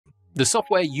The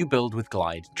software you build with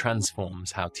Glide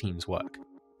transforms how teams work.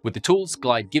 With the tools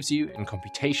Glide gives you in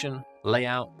computation,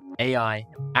 layout, AI,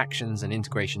 actions, and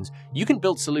integrations, you can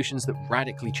build solutions that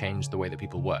radically change the way that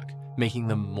people work, making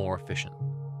them more efficient.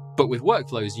 But with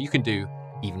workflows, you can do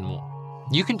even more.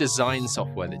 You can design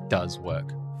software that does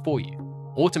work for you,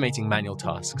 automating manual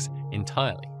tasks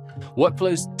entirely.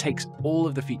 Workflows takes all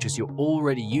of the features you're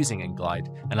already using in Glide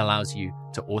and allows you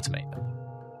to automate them.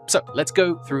 So let's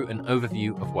go through an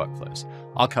overview of workflows.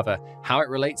 I'll cover how it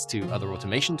relates to other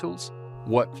automation tools,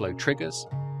 workflow triggers,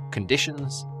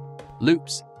 conditions,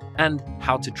 loops, and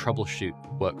how to troubleshoot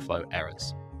workflow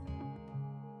errors.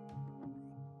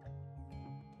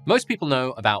 Most people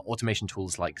know about automation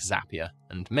tools like Zapier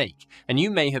and Make, and you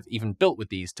may have even built with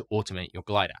these to automate your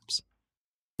Glide apps.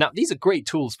 Now, these are great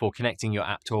tools for connecting your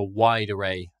app to a wide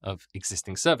array of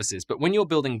existing services, but when you're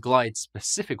building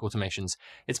Glide-specific automations,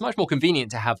 it's much more convenient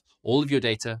to have all of your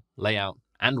data, layout,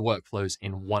 and workflows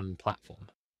in one platform.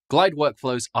 Glide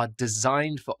workflows are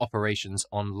designed for operations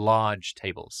on large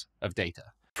tables of data.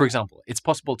 For example, it's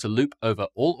possible to loop over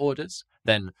all orders,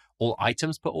 then all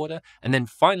items per order, and then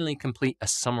finally complete a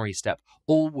summary step,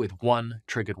 all with one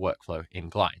triggered workflow in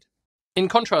Glide. In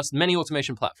contrast, many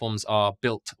automation platforms are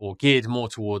built or geared more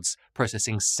towards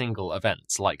processing single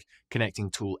events, like connecting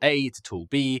tool A to tool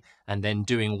B, and then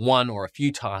doing one or a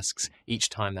few tasks each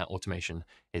time that automation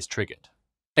is triggered.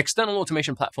 External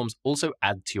automation platforms also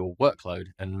add to your workload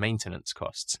and maintenance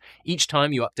costs. Each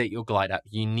time you update your Glide app,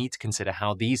 you need to consider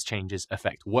how these changes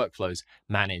affect workflows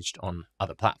managed on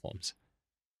other platforms.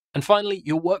 And finally,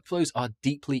 your workflows are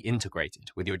deeply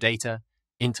integrated with your data,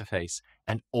 interface,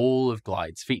 and all of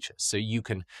Glide's features. So you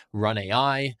can run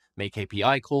AI, make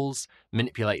API calls,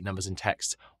 manipulate numbers and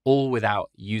text, all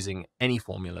without using any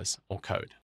formulas or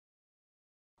code.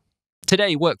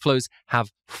 Today, workflows have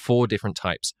 4 different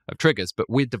types of triggers, but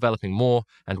we're developing more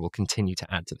and will continue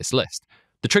to add to this list.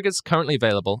 The triggers currently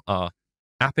available are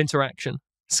app interaction,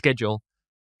 schedule,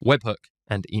 webhook,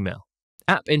 and email.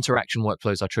 App interaction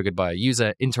workflows are triggered by a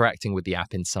user interacting with the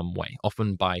app in some way,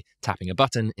 often by tapping a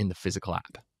button in the physical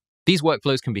app. These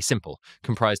workflows can be simple,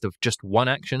 comprised of just one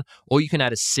action, or you can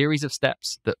add a series of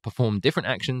steps that perform different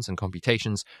actions and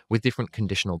computations with different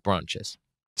conditional branches.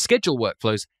 Schedule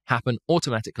workflows happen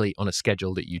automatically on a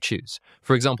schedule that you choose.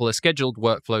 For example, a scheduled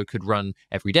workflow could run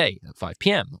every day at 5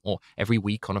 p.m., or every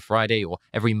week on a Friday, or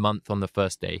every month on the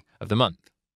first day of the month.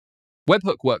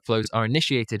 Webhook workflows are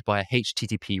initiated by a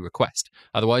HTTP request,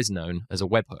 otherwise known as a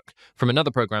webhook, from another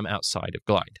program outside of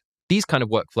Glide. These kind of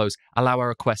workflows allow a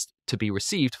request to be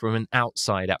received from an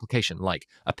outside application, like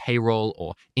a payroll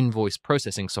or invoice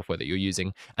processing software that you're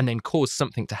using, and then cause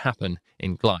something to happen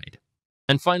in Glide.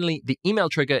 And finally, the email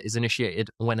trigger is initiated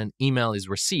when an email is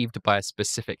received by a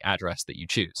specific address that you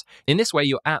choose. In this way,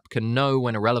 your app can know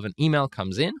when a relevant email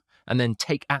comes in, and then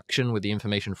take action with the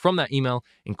information from that email,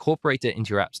 incorporate it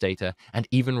into your app's data, and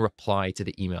even reply to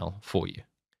the email for you.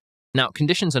 Now,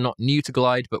 conditions are not new to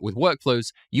Glide, but with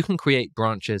workflows, you can create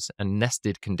branches and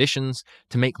nested conditions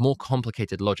to make more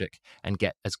complicated logic and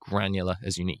get as granular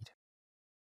as you need.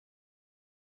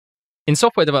 In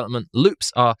software development,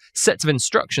 loops are sets of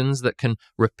instructions that can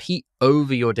repeat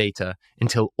over your data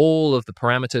until all of the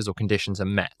parameters or conditions are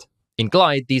met. In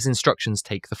Glide, these instructions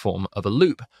take the form of a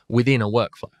loop within a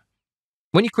workflow.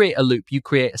 When you create a loop, you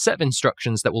create a set of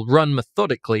instructions that will run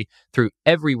methodically through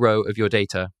every row of your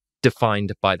data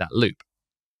defined by that loop.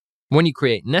 When you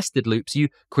create nested loops, you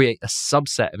create a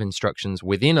subset of instructions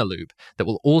within a loop that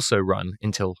will also run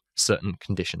until certain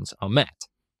conditions are met.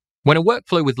 When a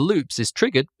workflow with loops is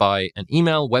triggered by an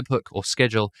email, webhook, or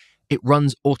schedule, it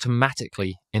runs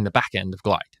automatically in the back end of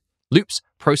Glide. Loops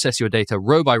process your data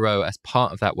row by row as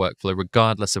part of that workflow,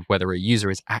 regardless of whether a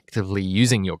user is actively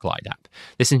using your Glide app.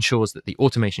 This ensures that the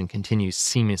automation continues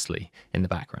seamlessly in the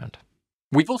background.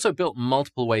 We've also built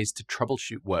multiple ways to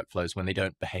troubleshoot workflows when they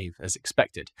don't behave as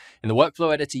expected. In the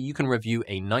workflow editor, you can review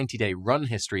a 90-day run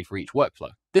history for each workflow.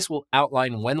 This will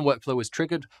outline when the workflow was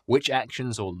triggered, which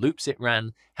actions or loops it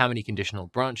ran, how many conditional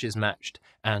branches matched,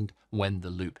 and when the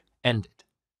loop ended.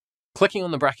 Clicking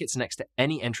on the brackets next to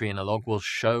any entry in a log will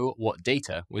show what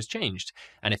data was changed,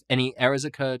 and if any errors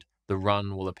occurred, the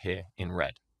run will appear in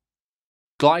red.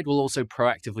 Glide will also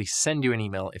proactively send you an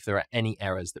email if there are any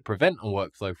errors that prevent a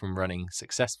workflow from running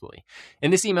successfully.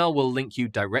 In this email, we'll link you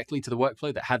directly to the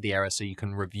workflow that had the error so you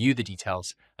can review the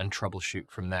details and troubleshoot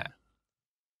from there.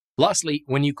 Lastly,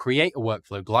 when you create a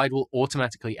workflow, Glide will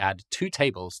automatically add 2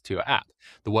 tables to your app,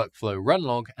 the workflow run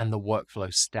log and the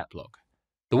workflow step log.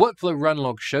 The workflow run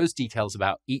log shows details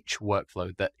about each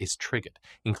workflow that is triggered,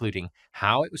 including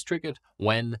how it was triggered,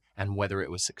 when, and whether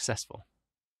it was successful.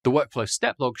 The workflow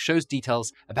step log shows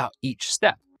details about each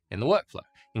step, in the workflow,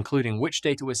 including which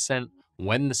data was sent,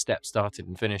 when the step started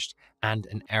and finished, and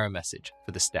an error message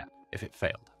for the step if it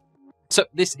failed. So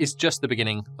this is just the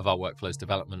beginning of our workflows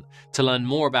development. To learn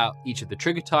more about each of the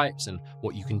trigger types and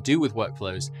what you can do with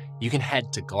workflows, you can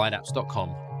head to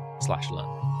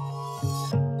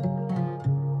glideapps.com/learn.